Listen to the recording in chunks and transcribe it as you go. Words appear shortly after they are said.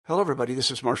Hello, everybody. This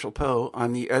is Marshall Poe.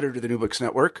 I'm the editor of the New Books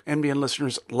Network. NBN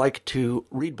listeners like to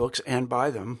read books and buy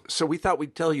them. So we thought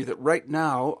we'd tell you that right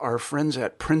now, our friends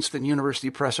at Princeton University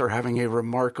Press are having a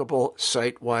remarkable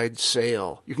site-wide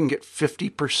sale. You can get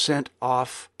 50%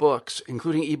 off books,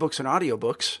 including ebooks and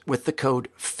audiobooks, with the code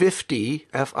 50,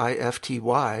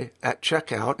 F-I-F-T-Y, at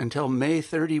checkout until May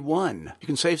 31. You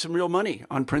can save some real money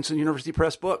on Princeton University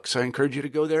Press books. I encourage you to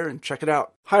go there and check it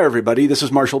out. Hi, everybody. This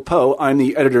is Marshall Poe. I'm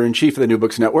the editor-in-chief of the New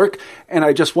Books Network, and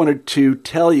I just wanted to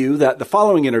tell you that the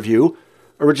following interview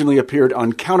originally appeared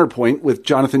on Counterpoint with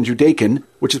Jonathan Judakin,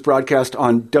 which is broadcast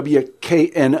on WKNO-FM.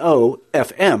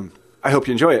 I hope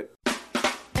you enjoy it.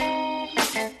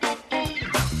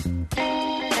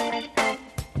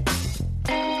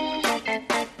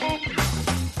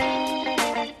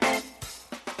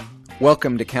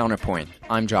 Welcome to Counterpoint.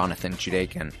 I'm Jonathan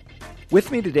Judakin. With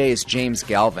me today is James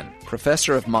Galvin,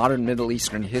 professor of modern Middle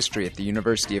Eastern history at the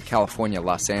University of California,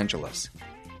 Los Angeles.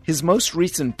 His most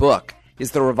recent book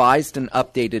is the revised and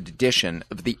updated edition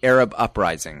of The Arab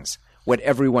Uprisings, What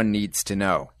Everyone Needs to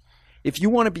Know. If you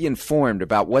want to be informed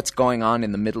about what's going on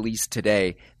in the Middle East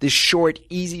today, this short,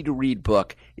 easy-to-read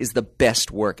book is the best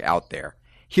work out there.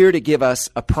 Here to give us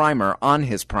a primer on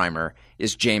his primer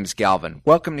is James Galvin.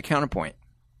 Welcome to Counterpoint.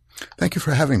 Thank you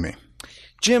for having me.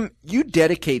 Jim, you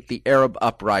dedicate the Arab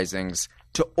uprisings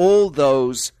to all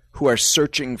those who are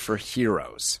searching for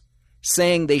heroes,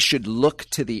 saying they should look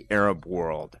to the Arab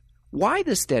world. Why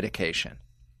this dedication?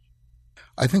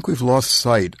 I think we've lost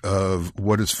sight of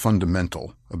what is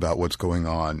fundamental about what's going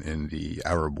on in the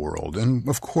Arab world. And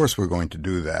of course we're going to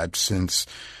do that since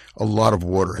a lot of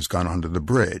water has gone under the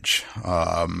bridge.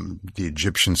 The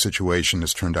Egyptian situation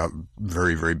has turned out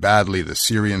very, very badly. The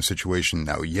Syrian situation,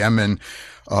 now Yemen,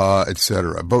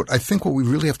 etc. But I think what we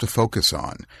really have to focus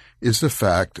on is the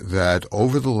fact that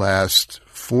over the last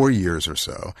 4 years or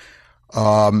so,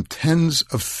 tens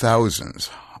of thousands,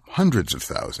 hundreds of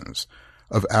thousands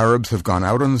of Arabs have gone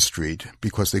out on the street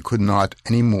because they could not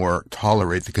anymore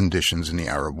tolerate the conditions in the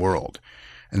Arab world.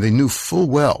 And they knew full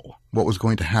well what was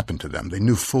going to happen to them. They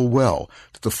knew full well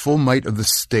that the full might of the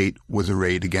state was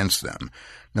arrayed against them.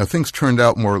 Now, things turned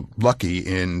out more lucky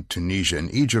in Tunisia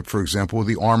and Egypt, for example, where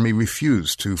the army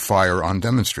refused to fire on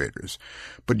demonstrators.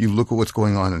 But you look at what's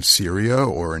going on in Syria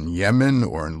or in Yemen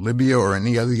or in Libya or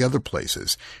any of the other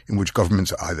places in which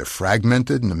governments are either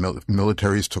fragmented and the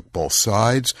militaries took both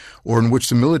sides, or in which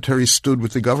the military stood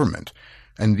with the government.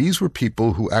 And these were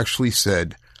people who actually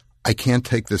said, I can't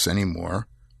take this anymore.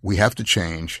 We have to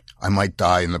change. I might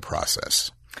die in the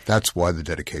process. That's why the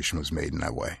dedication was made in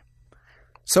that way.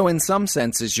 So in some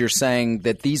senses, you're saying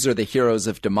that these are the heroes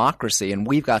of democracy, and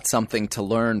we've got something to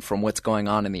learn from what's going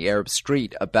on in the Arab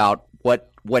street about what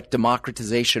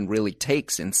democratization really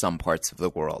takes in some parts of the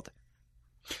world.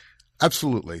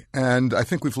 Absolutely. And I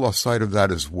think we've lost sight of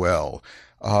that as well.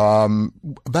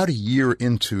 About a year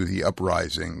into the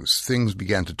uprisings, things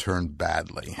began to turn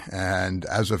badly. And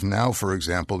as of now, for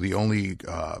example, the only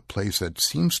place that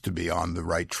seems to be on the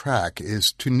right track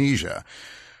is Tunisia.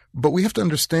 But we have to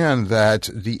understand that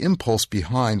the impulse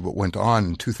behind what went on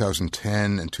in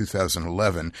 2010 and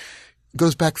 2011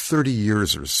 goes back 30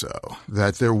 years or so,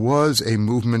 that there was a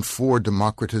movement for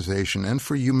democratization and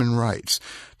for human rights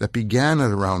that began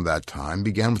at around that time,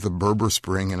 began with the Berber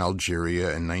Spring in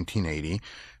Algeria in 1980,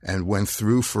 and went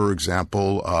through, for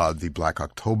example, the Black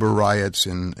October riots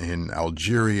in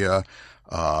Algeria,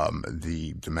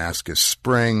 the Damascus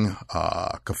Spring,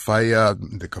 the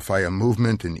Kafaya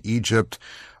movement in Egypt,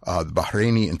 the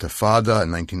Bahraini Intifada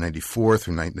in 1994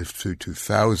 through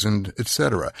 2000,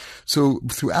 etc. So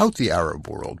throughout the Arab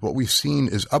world, what we've seen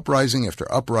is uprising after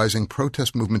uprising,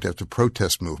 protest movement after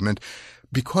protest movement,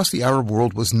 because the Arab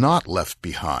world was not left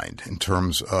behind in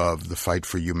terms of the fight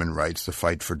for human rights, the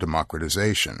fight for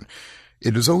democratization.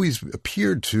 It has always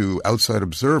appeared to outside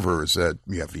observers that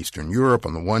you have Eastern Europe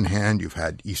on the one hand, you've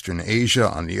had Eastern Asia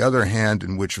on the other hand,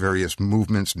 in which various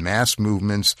movements, mass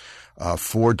movements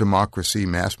for democracy,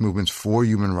 mass movements for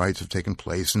human rights have taken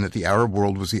place, and that the Arab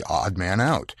world was the odd man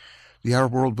out. The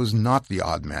Arab world was not the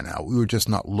odd man out. We were just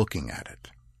not looking at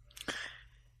it.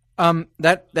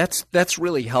 That's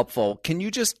really helpful. Can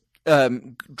you just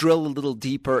drill a little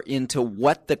deeper into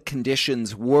what the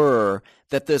conditions were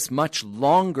that this much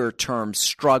longer-term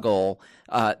struggle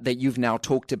that you've now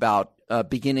talked about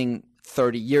beginning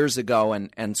 30 years ago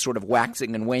and sort of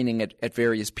waxing and waning at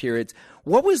various periods,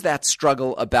 what was that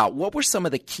struggle about? What were some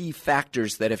of the key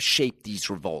factors that have shaped these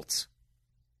revolts?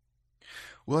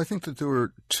 Well, I think that there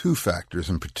were two factors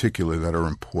in particular that are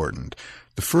important.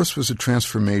 The first was a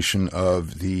transformation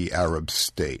of the Arab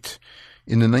state.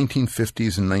 In the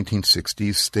 1950s and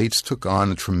 1960s, states took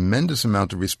on a tremendous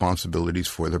amount of responsibilities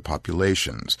for their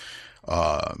populations.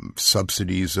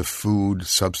 Subsidies of food,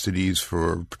 subsidies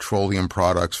for petroleum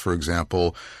products, for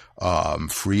example,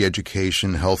 free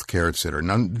education, healthcare, etc.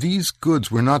 Now, these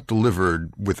goods were not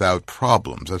delivered without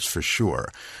problems, that's for sure.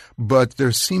 But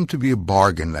there seemed to be a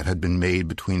bargain that had been made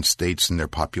between states and their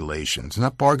populations. And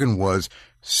that bargain was,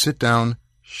 sit down,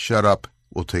 shut up,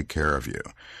 we'll take care of you.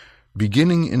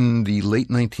 Beginning in the late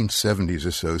 1970s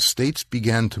or so, states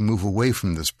began to move away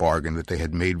from this bargain that they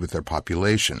had made with their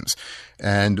populations.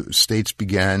 And states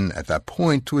began at that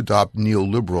point to adopt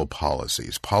neoliberal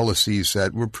policies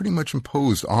that were pretty much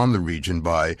imposed on the region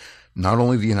by not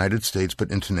only the United States,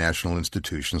 but international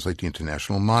institutions like the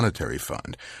International Monetary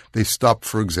Fund. They stopped,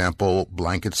 for example,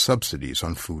 blanket subsidies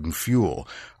on food and fuel.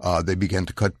 They began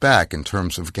to cut back in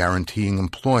terms of guaranteeing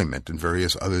employment and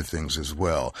various other things as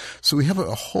well. So we have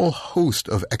a whole host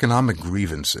of economic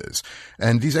grievances.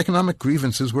 And these economic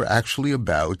grievances were actually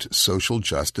about social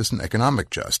justice and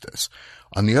economic justice.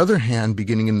 On the other hand,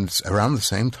 beginning around the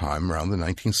same time, around the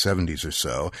 1970s or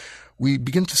so, we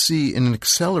begin to see in an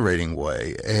accelerating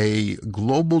way a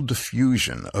global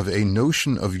diffusion of a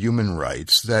notion of human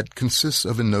rights that consists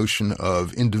of a notion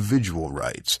of individual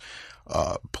rights,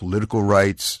 political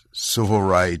rights, civil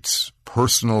rights,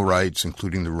 personal rights,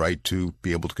 including the right to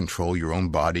be able to control your own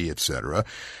body, etc.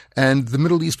 And the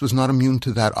Middle East was not immune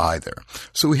to that either.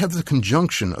 So we have the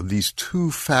conjunction of these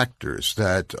two factors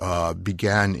that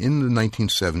began in the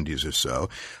 1970s or so.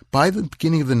 By the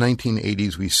beginning of the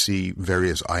 1980s, we see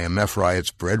various IMF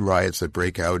riots, bread riots that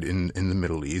break out in the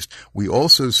Middle East. We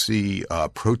also see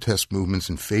protest movements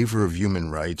in favor of human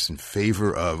rights, in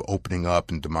favor of opening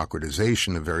up and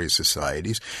democratization of various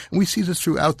societies. And we see this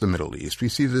throughout the Middle East. We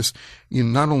see this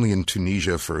not only in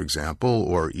Tunisia, for example,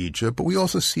 or Egypt, but we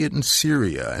also see it in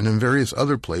Syria and in various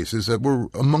other places that were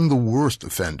among the worst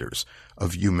offenders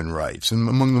of human rights and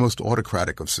among the most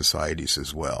autocratic of societies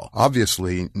as well.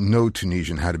 Obviously, no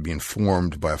Tunisian had to be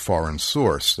informed by a foreign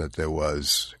source that there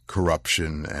was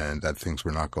corruption and that things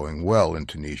were not going well in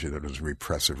Tunisia, that it was a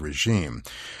repressive regime.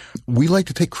 We like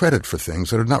to take credit for things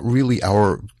that are not really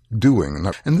our doing.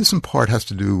 And this in part has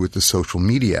to do with the social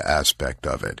media aspect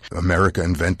of it. America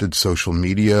invented social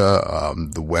media.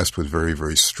 The West was very,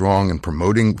 very strong in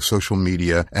promoting social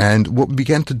media. And what we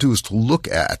began to do is to look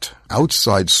at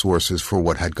outside sources for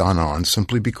what had gone on,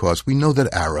 simply because we know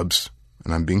that Arabs,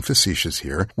 and I'm being facetious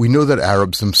here, we know that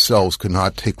Arabs themselves could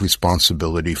not take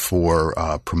responsibility for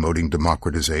promoting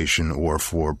democratization or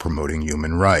for promoting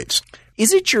human rights.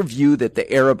 Is it your view that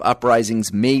the Arab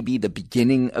uprisings may be the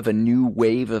beginning of a new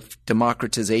wave of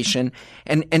democratization?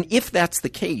 And if that's the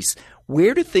case,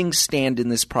 where do things stand in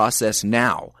this process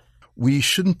now? We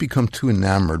shouldn't become too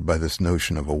enamored by this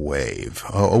notion of a wave.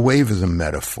 A wave is a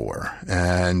metaphor,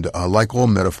 and like all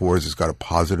metaphors, it's got a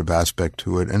positive aspect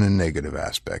to it and a negative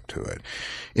aspect to it.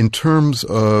 In terms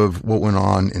of what went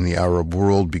on in the Arab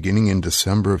world beginning in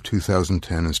December of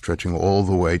 2010 and stretching all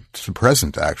the way to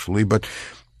present, actually, but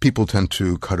people tend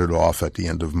to cut it off at the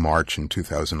end of March in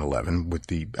 2011 with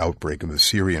the outbreak of the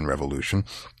Syrian revolution.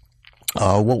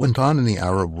 What went on in the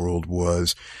Arab world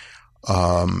was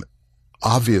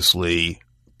obviously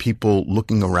people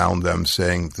looking around them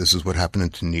saying, this is what happened in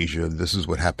Tunisia, this is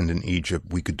what happened in Egypt,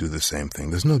 we could do the same thing.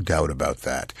 There's no doubt about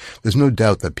that. There's no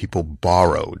doubt that people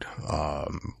borrowed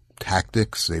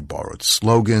tactics, they borrowed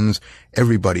slogans.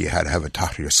 Everybody had to have a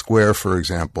Tahrir Square, for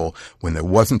example. When there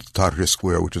wasn't the Tahrir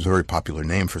Square, which is a very popular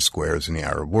name for squares in the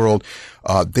Arab world,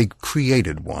 they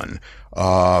created one.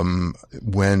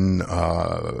 When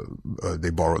they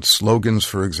borrowed slogans,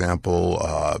 for example,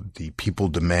 the people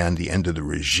demand the end of the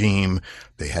regime,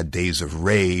 they had days of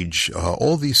rage,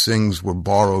 all these things were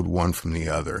borrowed one from the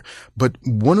other. But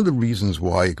one of the reasons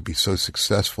why it could be so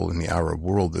successful in the Arab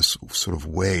world, this sort of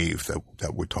wave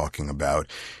that we're talking about,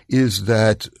 is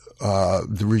that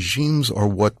the regimes are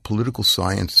what political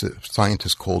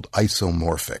scientists called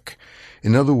isomorphic.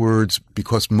 In other words,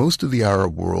 because most of the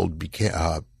Arab world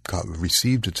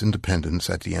received its independence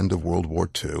at the end of World War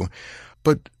II,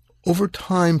 but over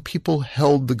time, people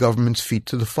held the government's feet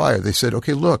to the fire. They said,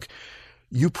 okay, look,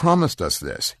 you promised us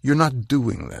this. You're not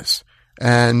doing this.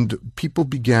 And people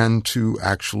began to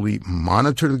actually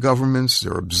monitor the governments,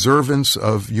 their observance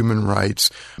of human rights.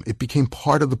 It became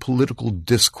part of the political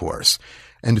discourse.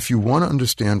 And if you want to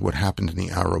understand what happened in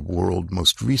the Arab world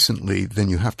most recently, then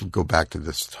you have to go back to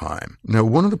this time. Now,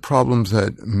 one of the problems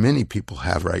that many people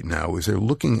have right now is they're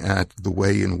looking at the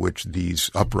way in which these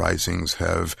uprisings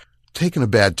have taken a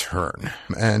bad turn.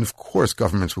 And of course,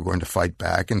 governments were going to fight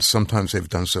back, and sometimes they've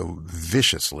done so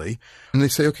viciously. And they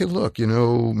say, okay, look,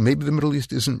 maybe the Middle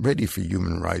East isn't ready for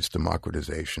human rights,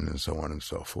 democratization, and so on and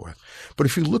so forth. But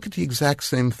if you look at the exact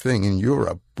same thing in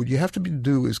Europe, what you have to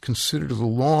do is consider the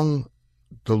long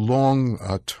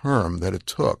term that it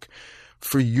took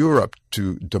for Europe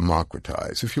to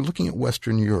democratize. If you're looking at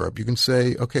Western Europe, you can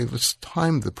say, okay, let's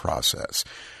time the process.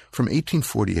 From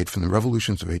 1848, from the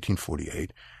revolutions of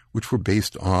 1848, which were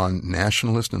based on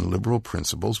nationalist and liberal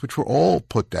principles, which were all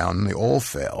put down and they all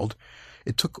failed,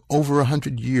 it took over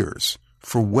 100 years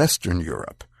for Western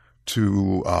Europe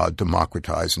to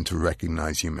democratize and to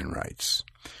recognize human rights.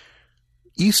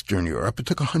 Eastern Europe, it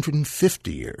took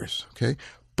 150 years, okay?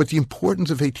 But the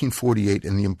importance of 1848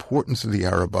 and the importance of the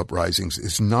Arab uprisings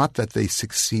is not that they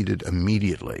succeeded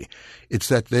immediately. It's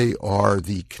that they are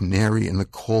the canary in the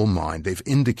coal mine. They've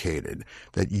indicated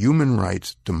that human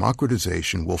rights,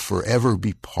 democratization will forever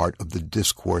be part of the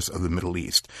discourse of the Middle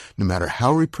East. No matter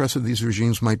how repressive these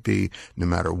regimes might be, no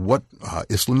matter what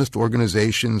Islamist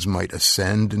organizations might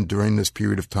ascend during this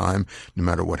period of time, no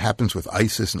matter what happens with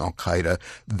ISIS and Al-Qaeda,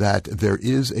 that there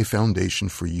is a foundation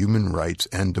for human rights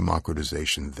and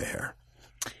democratization there.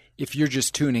 If you're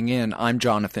just tuning in, I'm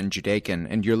Jonathan Judekin,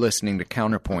 and you're listening to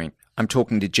Counterpoint. I'm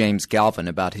talking to James Galvin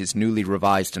about his newly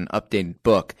revised and updated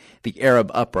book, The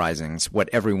Arab Uprisings, What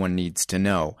Everyone Needs to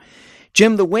Know.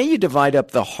 Jim, the way you divide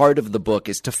up the heart of the book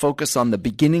is to focus on the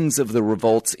beginnings of the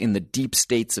revolts in the deep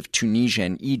states of Tunisia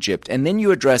and Egypt, and then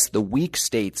you address the weak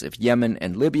states of Yemen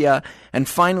and Libya, and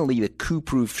finally the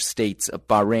coup-proof states of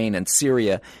Bahrain and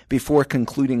Syria, before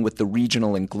concluding with the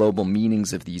regional and global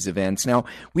meanings of these events. Now,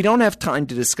 we don't have time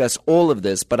to discuss all of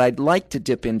this, but I'd like to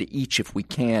dip into each if we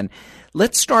can.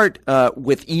 Let's start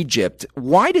with Egypt.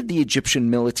 Why did the Egyptian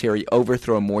military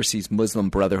overthrow Morsi's Muslim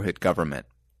Brotherhood government?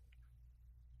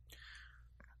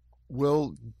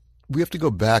 Well, we have to go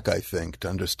back, I think, to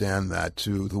understand that,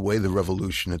 to the way the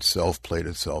revolution itself played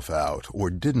itself out, or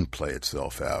didn't play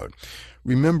itself out.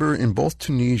 Remember, in both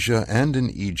Tunisia and in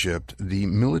Egypt, the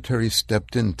military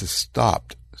stepped in to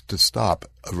stop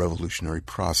a revolutionary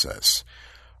process.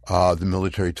 The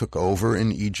military took over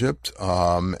in Egypt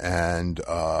and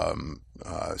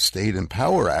stayed in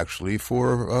power, actually,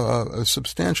 for a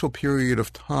substantial period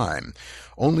of time,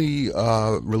 only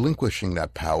relinquishing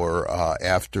that power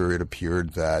after it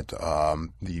appeared that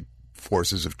the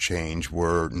forces of change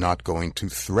were not going to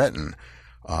threaten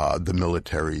the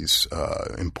military's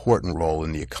important role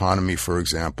in the economy, for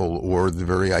example, or the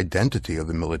very identity of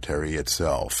the military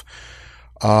itself.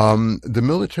 The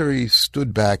military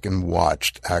stood back and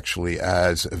watched, actually,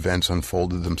 as events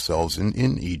unfolded themselves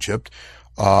in Egypt.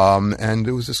 And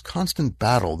there was this constant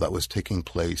battle that was taking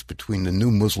place between the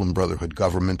new Muslim Brotherhood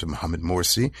government of Mohamed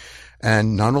Morsi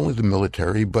and not only the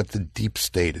military, but the deep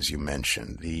state, as you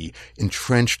mentioned, the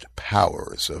entrenched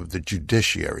powers of the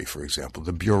judiciary, for example,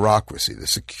 the bureaucracy, the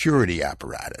security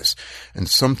apparatus. And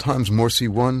sometimes Morsi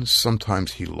won,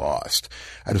 sometimes he lost.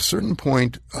 At a certain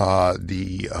point,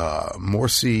 the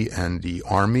Morsi and the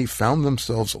army found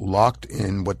themselves locked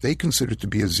in what they considered to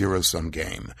be a zero-sum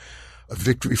game. A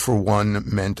victory for one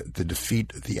meant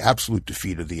the absolute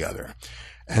defeat of the other.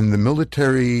 And the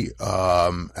military,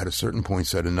 at a certain point,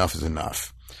 said enough is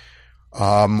enough.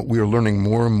 We are learning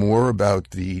more and more about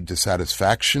the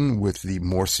dissatisfaction with the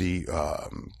Morsi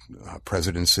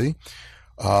presidency.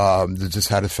 The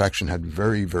dissatisfaction had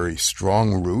very, very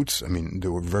strong roots. I mean,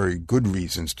 there were very good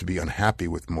reasons to be unhappy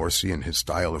with Morsi and his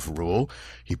style of rule.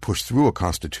 He pushed through a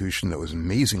constitution that was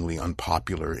amazingly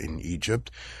unpopular in Egypt.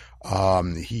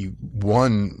 He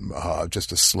won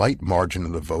just a slight margin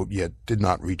of the vote, yet did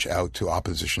not reach out to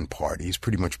opposition parties,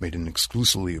 pretty much made an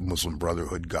exclusively Muslim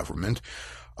Brotherhood government.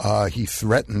 He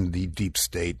threatened the deep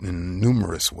state in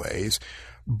numerous ways.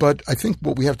 But I think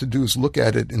what we have to do is look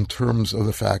at it in terms of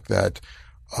the fact that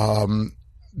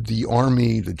the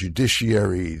army, the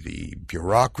judiciary, the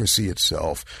bureaucracy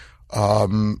itself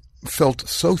felt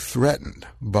so threatened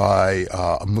by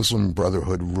a Muslim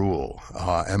Brotherhood rule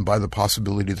and by the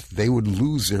possibility that they would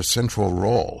lose their central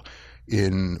role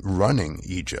in running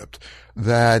Egypt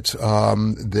that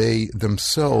they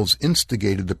themselves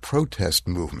instigated the protest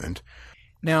movement.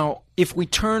 Now, if we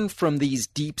turn from these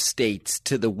deep states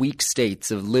to the weak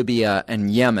states of Libya and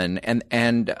Yemen,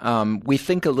 and we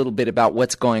think a little bit about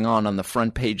what's going on the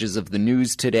front pages of the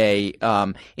news today,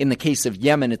 in the case of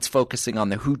Yemen, it's focusing on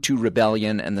the Hutu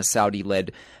rebellion and the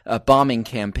Saudi-led bombing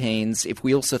campaigns. If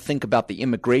we also think about the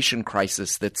immigration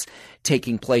crisis that's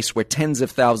taking place, where tens of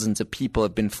thousands of people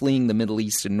have been fleeing the Middle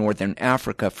East and Northern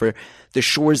Africa for the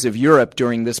shores of Europe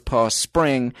during this past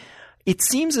spring, it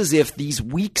seems as if these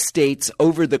weak states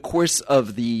over the course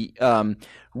of the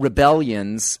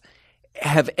rebellions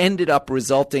have ended up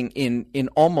resulting in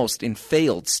almost in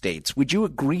failed states. Would you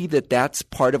agree that that's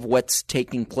part of what's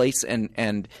taking place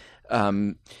and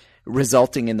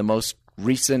resulting in the most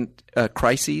recent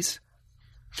crises?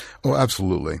 Oh,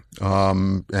 absolutely.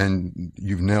 And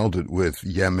you've nailed it with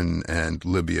Yemen and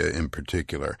Libya in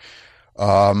particular.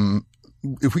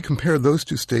 If we compare those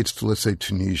two states to, let's say,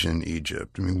 Tunisia and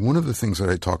Egypt, I mean, one of the things that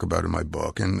I talk about in my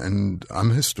book, and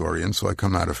I'm a historian, so I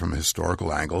come at it from a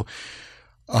historical angle.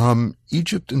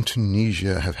 Egypt and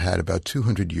Tunisia have had about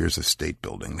 200 years of state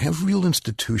building. They have real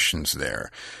institutions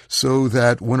there, so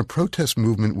that when a protest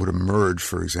movement would emerge,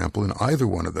 for example, in either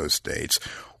one of those states,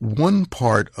 one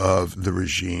part of the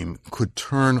regime could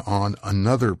turn on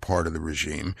another part of the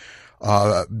regime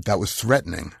that was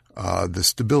threatening the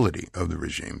stability of the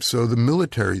regime. So the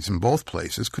militaries in both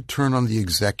places could turn on the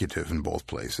executive in both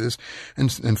places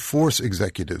and force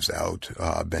executives out,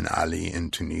 Ben Ali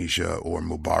in Tunisia or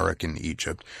Mubarak in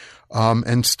Egypt.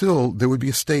 And still, there would be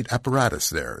a state apparatus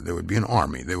there. There would be an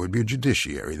army. There would be a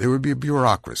judiciary. There would be a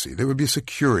bureaucracy. There would be a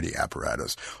security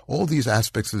apparatus. All these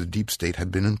aspects of the deep state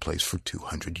had been in place for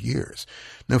 200 years.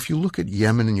 Now, if you look at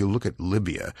Yemen and you look at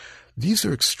Libya, these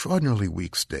are extraordinarily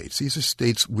weak states. These are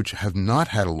states which have not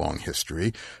had a long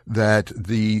history, that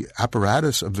the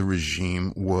apparatus of the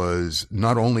regime was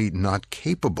not only not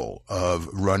capable of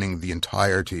running the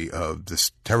entirety of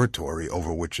this territory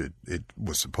over which it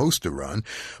was supposed to run,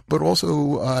 but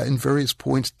also in various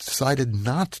points decided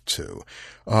not to.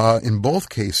 In both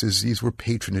cases, these were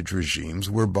patronage regimes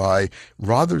whereby,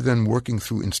 rather than working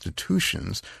through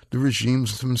institutions, the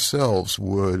regimes themselves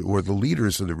would, or the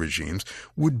leaders of the regimes,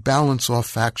 would balance off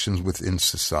factions within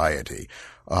society.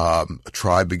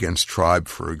 Tribe against tribe,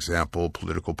 for example,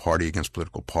 political party against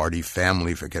political party,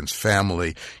 family against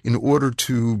family, in order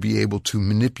to be able to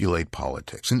manipulate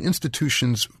politics. And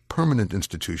institutions, permanent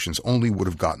institutions, only would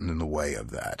have gotten in the way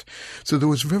of that. So there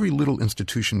was very little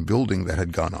institution building that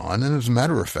had gone on. And as a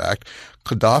matter of fact,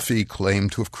 Gaddafi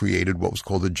claimed to have created what was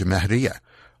called the Jamahiriya,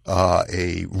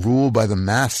 a rule by the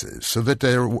masses, so that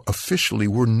there officially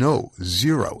were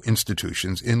zero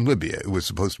institutions in Libya. It was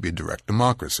supposed to be a direct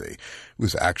democracy. It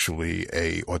was actually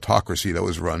a autocracy that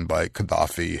was run by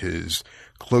Gaddafi, his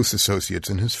close associates,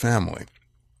 and his family.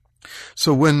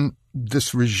 So when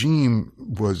this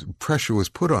pressure was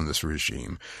put on this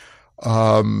regime,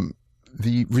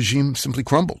 the regime simply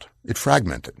crumbled. It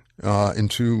fragmented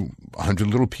into 100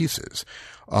 little pieces.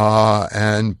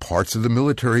 And parts of the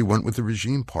military went with the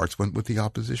regime, parts went with the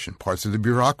opposition. Parts of the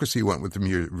bureaucracy went with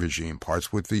the regime,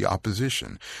 parts with the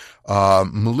opposition.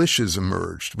 Militias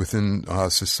emerged within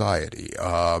society,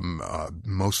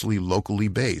 mostly locally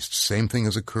based. Same thing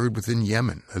has occurred within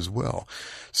Yemen as well.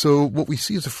 So what we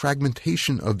see is a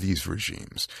fragmentation of these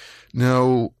regimes.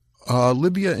 Now,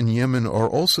 Libya and Yemen are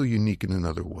also unique in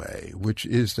another way, which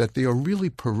is that they are really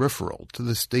peripheral to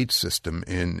the state system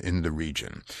in the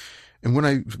region. And when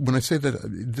I say that,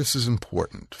 this is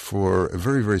important for a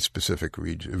very, very specific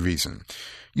reason.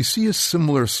 You see a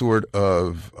similar sort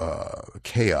of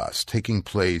chaos taking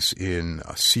place in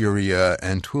Syria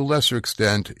and to a lesser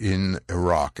extent in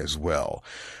Iraq as well.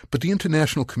 But the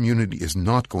international community is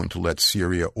not going to let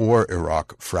Syria or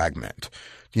Iraq fragment.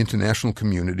 The international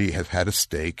community has had a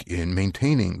stake in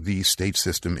maintaining the state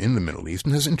system in the Middle East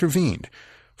and has intervened.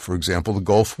 For example, the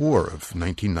Gulf War of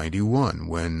 1991,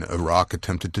 when Iraq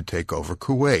attempted to take over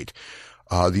Kuwait.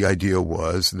 The idea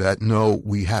was that, no,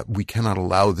 we cannot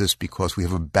allow this because we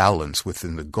have a balance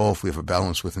within the Gulf, we have a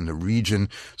balance within the region,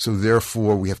 so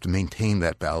therefore we have to maintain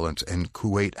that balance, and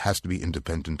Kuwait has to be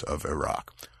independent of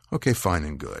Iraq. Okay, fine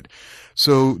and good.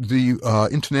 So the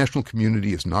international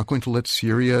community is not going to let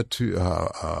Syria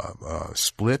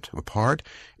split apart.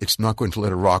 It's not going to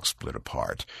let Iraq split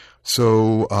apart.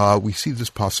 So we see this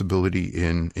possibility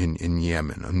in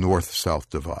Yemen, a north-south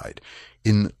divide.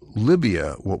 In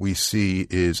Libya, what we see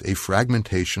is a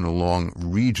fragmentation along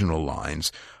regional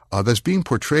lines that's being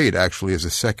portrayed actually as a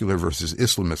secular versus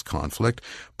Islamist conflict,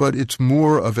 but it's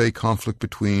more of a conflict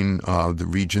between the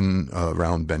region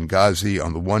around Benghazi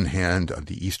on the one hand,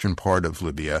 the eastern part of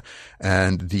Libya,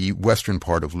 and the western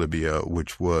part of Libya,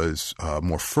 which was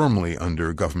more firmly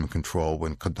under government control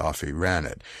when Gaddafi ran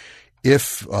it.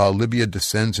 If Libya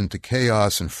descends into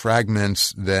chaos and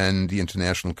fragments, then the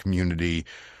international community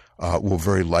will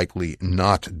very likely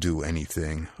not do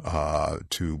anything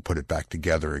to put it back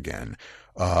together again.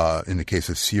 In the case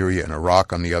of Syria and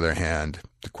Iraq, on the other hand,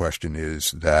 the question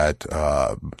is that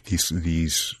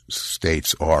these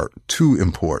states are too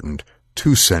important,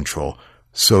 too central,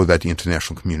 so that the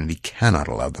international community cannot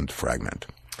allow them to fragment.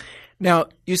 Now,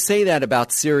 you say that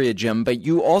about Syria, Jim, but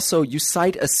you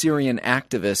cite a Syrian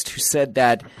activist who said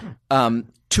that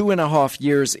 2.5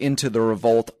 years into the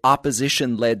revolt,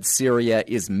 opposition-led Syria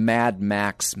is Mad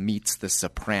Max meets The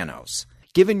Sopranos.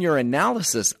 Given your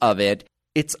analysis of it,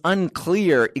 it's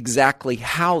unclear exactly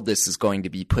how this is going to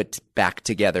be put back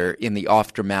together in the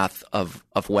aftermath of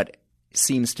what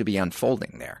seems to be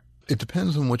unfolding there. It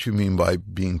depends on what you mean by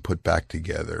being put back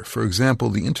together. For example,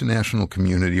 the international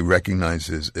community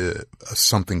recognizes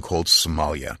something called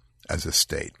Somalia as a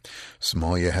state.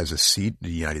 Somalia has a seat in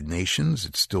the United Nations.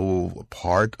 It's still a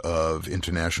part of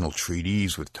international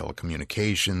treaties with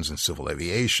telecommunications and civil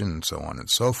aviation and so on and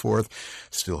so forth.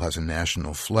 Still has a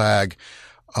national flag.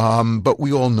 But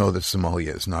we all know that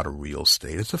Somalia is not a real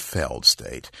state. It's a failed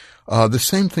state. The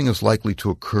same thing is likely to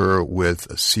occur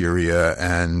with Syria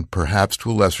and perhaps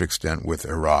to a lesser extent with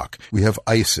Iraq. We have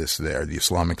ISIS there, the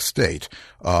Islamic State,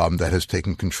 that has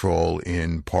taken control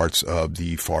in parts of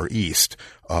the Far East,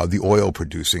 the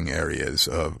oil-producing areas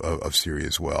of Syria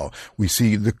as well. We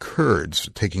see the Kurds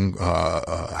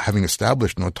having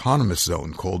established an autonomous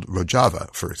zone called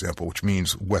Rojava, for example, which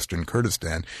means Western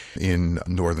Kurdistan in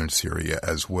northern Syria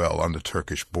as well on the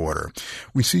Turkish border.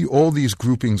 We see all these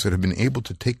groupings that have been able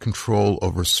to take control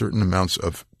over certain amounts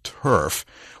of turf.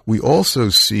 We also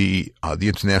see the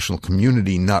international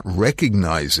community not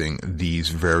recognizing these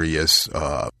various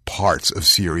parts of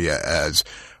Syria as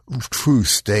true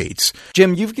states.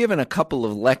 Jim, you've given a couple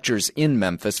of lectures in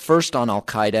Memphis, first on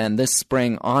al-Qaeda and this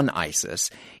spring on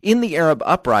ISIS. In the Arab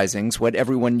uprisings, what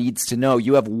everyone needs to know,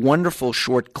 you have wonderful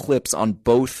short clips on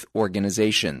both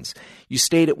organizations. You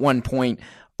state at one point,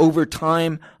 over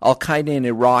time, al-Qaeda in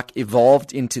Iraq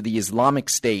evolved into the Islamic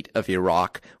State of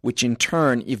Iraq, which in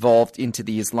turn evolved into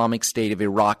the Islamic State of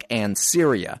Iraq and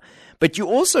Syria. But you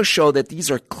also show that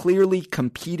these are clearly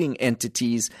competing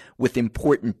entities with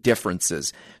important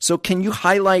differences. So can you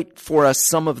highlight for us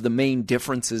some of the main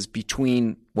differences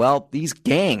between, these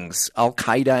gangs,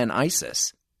 al-Qaeda and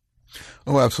ISIS?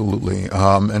 Oh, absolutely.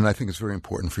 And I think it's very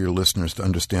important for your listeners to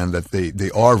understand that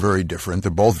they are very different.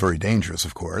 They're both very dangerous,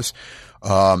 of course.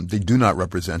 They do not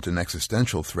represent an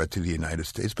existential threat to the United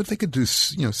States, but they could do,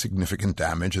 significant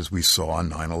damage, as we saw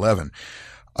on 9/11.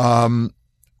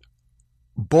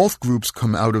 Both groups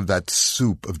come out of that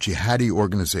soup of jihadi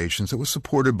organizations that was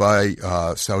supported by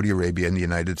Saudi Arabia and the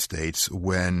United States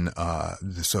when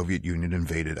the Soviet Union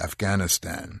invaded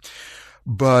Afghanistan.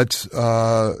 But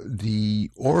the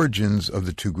origins of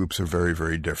the two groups are very,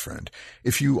 very different.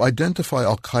 If you identify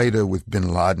al-Qaeda with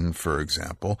bin Laden, for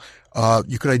example,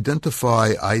 you could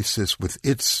identify ISIS with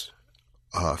its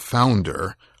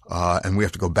founder, and we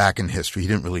have to go back in history. He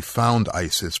didn't really found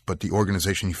ISIS, but the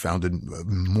organization he founded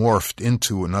morphed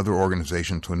into another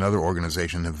organization,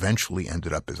 eventually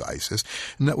ended up as ISIS,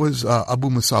 and that was Abu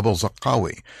Musab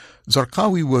al-Zarqawi.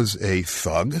 Zarqawi was a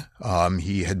thug.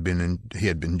 He had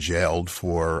been jailed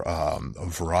for a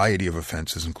variety of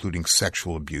offenses, including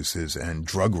sexual abuses and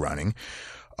drug running.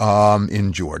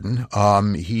 In Jordan.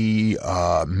 He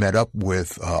met up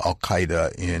with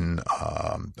al-Qaeda in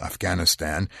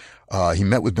Afghanistan. He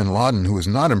met with bin Laden, who was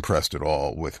not impressed at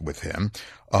all with him.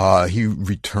 He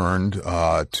returned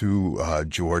to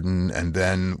Jordan and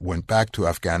then went back to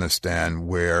Afghanistan,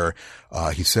 where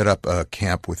he set up a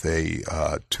camp with a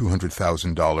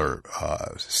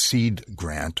 $200,000 seed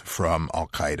grant from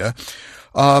al-Qaeda.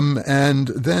 And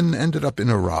then ended up in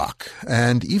Iraq.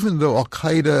 And even though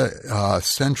al-Qaeda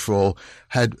Central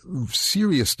had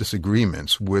serious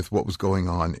disagreements with what was going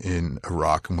on in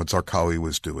Iraq and what Zarqawi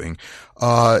was doing,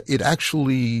 it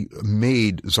actually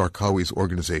made Zarqawi's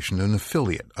organization an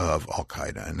affiliate of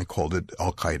al-Qaeda, and they called it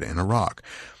al-Qaeda in Iraq.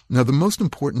 Now, the most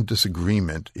important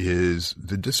disagreement is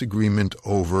the disagreement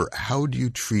over how do you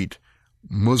treat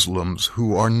Muslims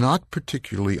who are not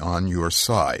particularly on your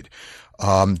side.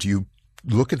 Do you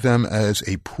look at them as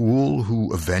a pool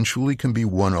who eventually can be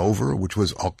won over, which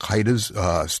was al-Qaeda's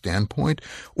standpoint,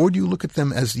 or do you look at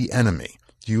them as the enemy?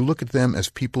 Do you look at them as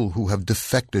people who have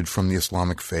defected from the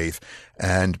Islamic faith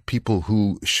and people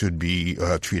who should be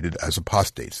treated as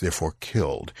apostates, therefore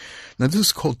killed? Now, this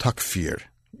is called takfir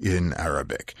in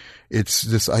Arabic. It's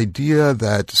this idea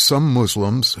that some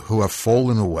Muslims who have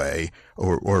fallen away,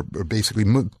 or basically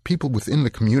people within the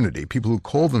community, people who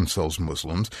call themselves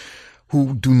Muslims,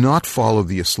 who do not follow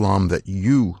the Islam that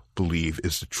you believe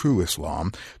is the true Islam,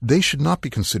 they should not be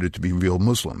considered to be real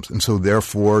Muslims. And so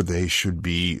therefore they should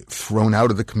be thrown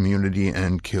out of the community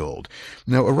and killed.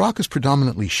 Now, Iraq is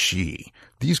predominantly Shia.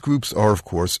 These groups are, of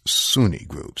course, Sunni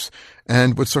groups.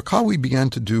 And what Zarqawi began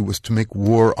to do was to make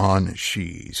war on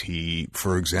Shias. He,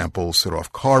 for example, set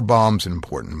off car bombs in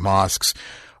important mosques.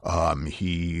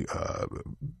 He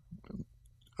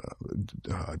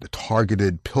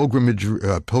targeted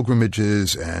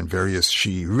pilgrimages and various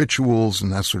Shi'i rituals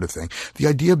and that sort of thing. The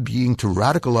idea being to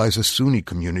radicalize a Sunni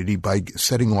community by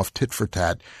setting off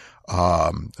tit-for-tat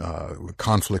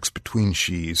conflicts between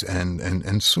Shi'is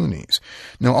and Sunnis.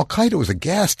 Now, Al-Qaeda was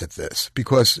aghast at this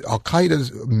because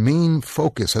Al-Qaeda's main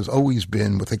focus has always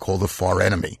been what they call the far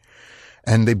enemy.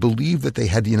 And they believed that they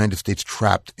had the United States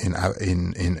trapped in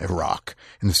Iraq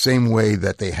in the same way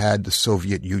that they had the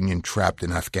Soviet Union trapped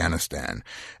in Afghanistan.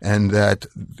 And that,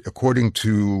 according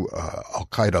to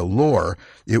Al-Qaeda lore,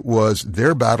 it was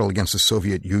their battle against the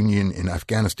Soviet Union in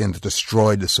Afghanistan that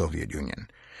destroyed the Soviet Union.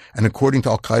 And according to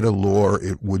Al-Qaeda lore,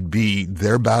 it would be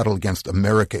their battle against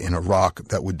America in Iraq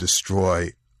that would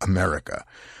destroy America.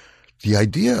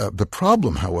 The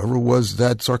problem, however, was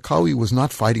that Zarqawi was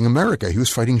not fighting America. He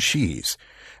was fighting Shi'is.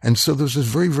 And so there's this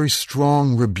very, very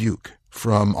strong rebuke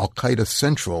from Al-Qaeda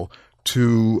Central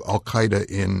to Al-Qaeda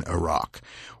in Iraq.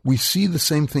 We see the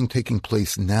same thing taking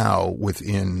place now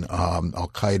within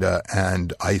Al-Qaeda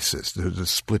and ISIS. There's a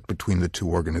split between the two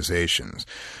organizations.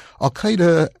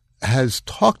 Al-Qaeda has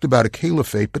talked about a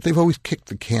caliphate, but they've always kicked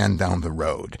the can down the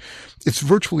road. It's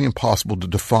virtually impossible to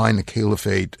define a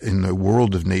caliphate in a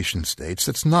world of nation states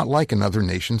that's not like another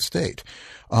nation state.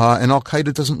 And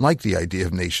Al-Qaeda doesn't like the idea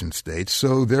of nation states,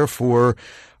 so therefore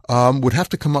would have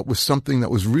to come up with something that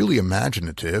was really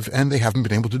imaginative, and they haven't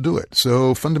been able to do it.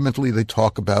 So fundamentally, they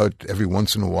talk about every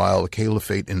once in a while a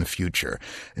caliphate in the future.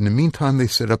 In the meantime, they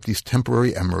set up these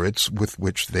temporary emirates with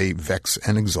which they vex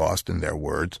and exhaust, in their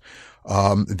words,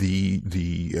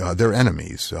 their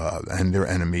enemies, and their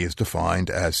enemy is defined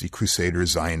as the Crusader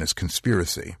Zionist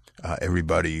conspiracy,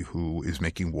 everybody who is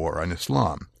making war on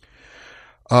Islam.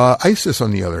 ISIS,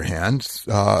 on the other hand,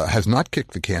 has not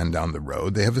kicked the can down the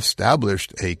road. They have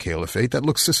established a caliphate that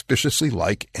looks suspiciously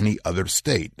like any other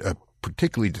state, a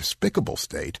particularly despicable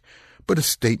state, but a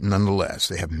state nonetheless.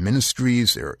 They have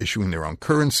ministries. They're issuing their own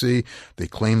currency. They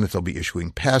claim that they'll be issuing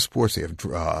passports. They have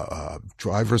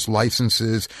driver's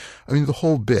licenses. I mean, the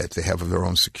whole bit. They have their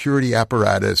own security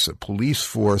apparatus, a police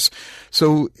force.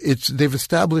 So they've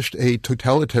established a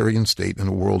totalitarian state in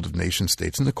a world of nation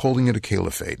states, and they're calling it a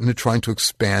caliphate, and they're trying to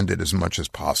expand it as much as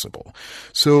possible.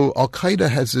 So Al-Qaeda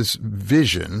has this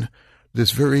vision,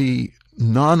 this very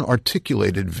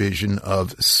non-articulated vision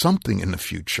of something in the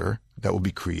future that will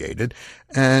be created.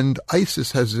 And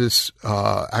ISIS has this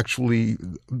actually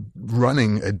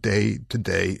running a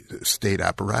day-to-day state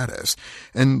apparatus.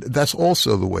 And that's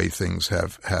also the way things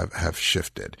have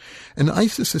shifted. And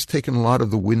ISIS has taken a lot of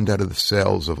the wind out of the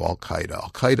sails of Al-Qaeda.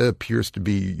 Al-Qaeda appears to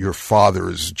be your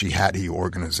father's jihadi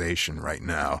organization right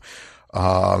now,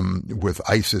 with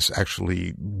ISIS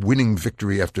actually winning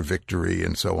victory after victory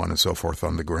and so on and so forth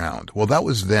on the ground. Well, that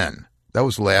was then. That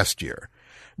was last year.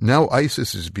 Now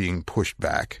ISIS is being pushed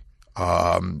back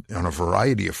on a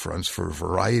variety of fronts for a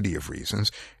variety of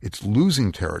reasons. It's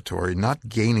losing territory, not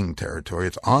gaining territory.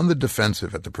 It's on the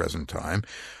defensive at the present time.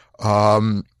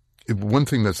 One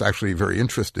thing that's actually very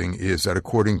interesting is that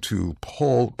according to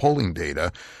polling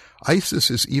data, ISIS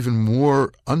is even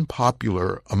more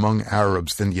unpopular among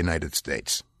Arabs than the United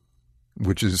States,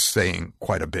 which is saying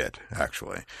quite a bit,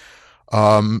 actually.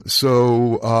 It's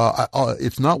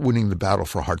not winning the battle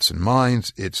for hearts and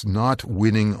minds. It's not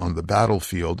winning on the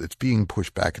battlefield. It's being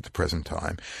pushed back at the present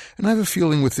time. And I have a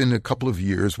feeling within a couple of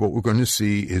years, what we're going to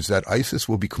see is that ISIS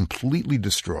will be completely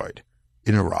destroyed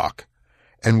in Iraq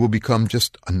and will become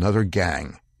just another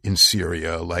gang in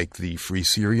Syria, like the Free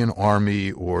Syrian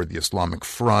Army or the Islamic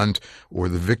Front or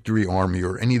the Victory Army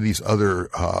or any of these other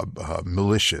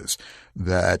militias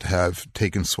that have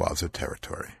taken swaths of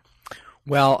territory.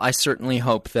 Well, I certainly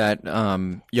hope that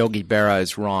Yogi Berra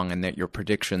is wrong and that your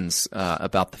predictions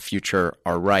about the future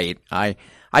are right. I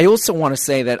also want to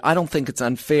say that I don't think it's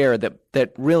unfair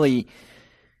that really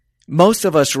most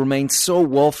of us remain so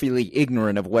woefully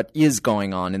ignorant of what is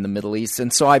going on in the Middle East.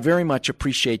 And so I very much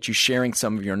appreciate you sharing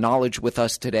some of your knowledge with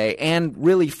us today, and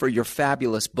really for your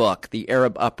fabulous book, The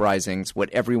Arab Uprisings, What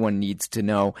Everyone Needs to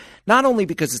Know, not only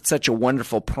because it's such a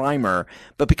wonderful primer,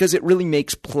 but because it really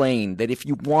makes plain that if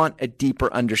you want a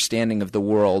deeper understanding of the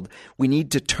world, we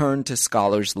need to turn to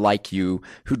scholars like you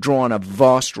who draw on a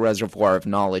vast reservoir of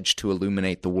knowledge to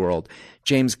illuminate the world.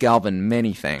 James Galvin,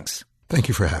 many thanks. Thank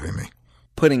you for having me.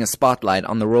 Putting a spotlight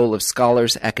on the role of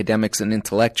scholars, academics, and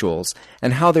intellectuals,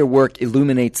 and how their work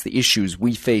illuminates the issues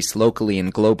we face locally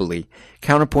and globally,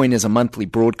 Counterpoint is a monthly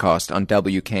broadcast on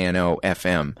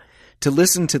WKNO-FM. To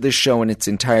listen to this show in its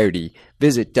entirety,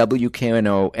 visit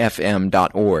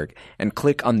WKNOFM.org and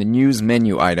click on the News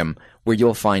menu item where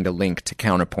you'll find a link to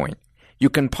Counterpoint. You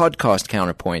can podcast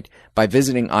Counterpoint by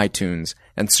visiting iTunes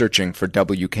and searching for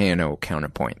WKNO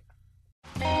Counterpoint.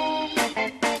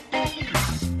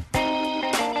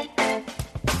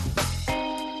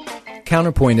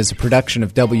 Counterpoint is a production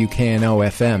of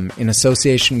WKNO-FM in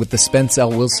association with the Spence L.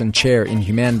 Wilson Chair in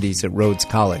Humanities at Rhodes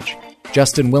College.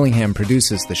 Justin Willingham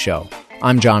produces the show.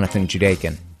 I'm Jonathan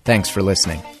Judakin. Thanks for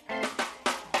listening.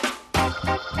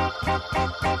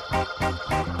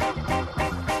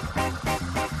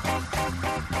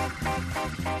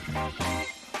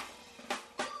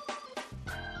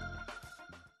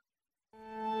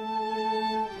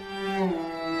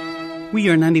 We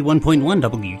are 91.1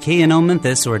 WKNO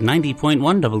Memphis or 90.1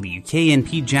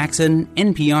 WKNP Jackson,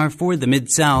 NPR for the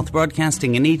Mid-South,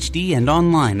 broadcasting in HD and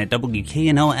online at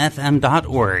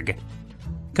WKNOFM.org.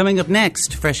 Coming up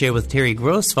next, Fresh Air with Terry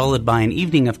Gross, followed by an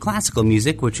evening of classical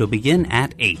music, which will begin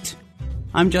at 8.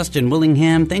 I'm Justin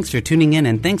Willingham. Thanks for tuning in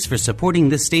and thanks for supporting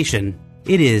this station.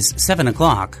 It is 7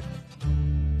 o'clock.